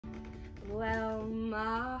Well,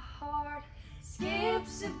 my heart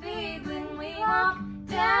skips a beat when we walk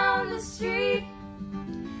down the street.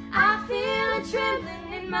 I feel a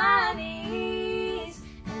trembling in my knees,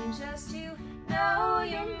 and just to know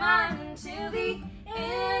you're mine until the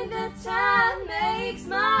end of time makes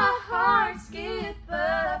my heart skip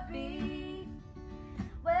a beat.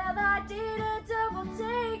 Well, I did a double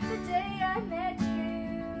take the day I met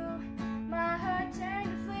you. My heart turned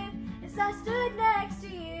to flip as I stood next to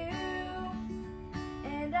you,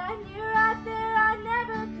 and I knew right there I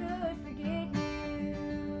never could forget you,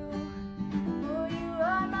 for you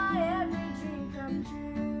are my every dream come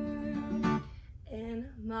true. And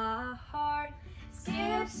my heart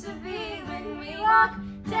skips a beat when we walk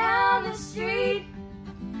down the street.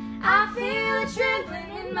 I feel a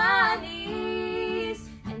trembling in my knees,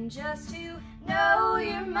 and just to know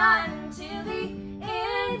you're mine until the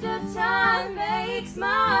end of time makes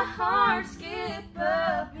my heart skip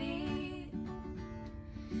a beat.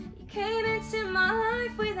 You came into my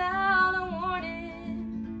life without a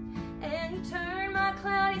warning, and you turned my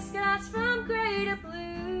cloudy skies from gray to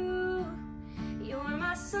blue. You're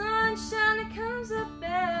my sunshine that comes up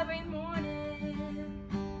every morning.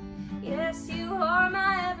 Yes, you are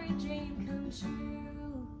my every dream come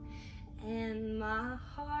true. And my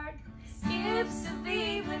heart skips a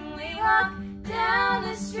beat when we walk down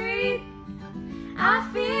the street. I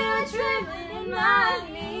feel a trembling in my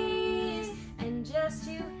knees, and just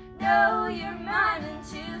to know you're mine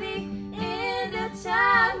until the end of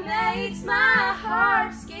time makes my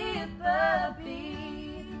heart skip a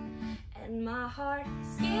beat. And my heart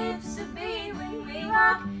skips a beat when we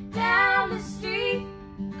walk down the street.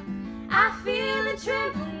 I feel a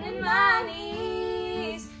trembling in my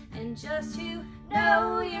knees, and just to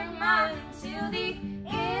know you're mine until the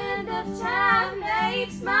end of time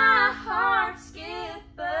makes my heart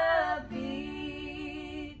skip a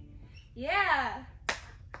beat. Yeah!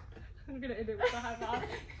 I'm gonna end it with a high five.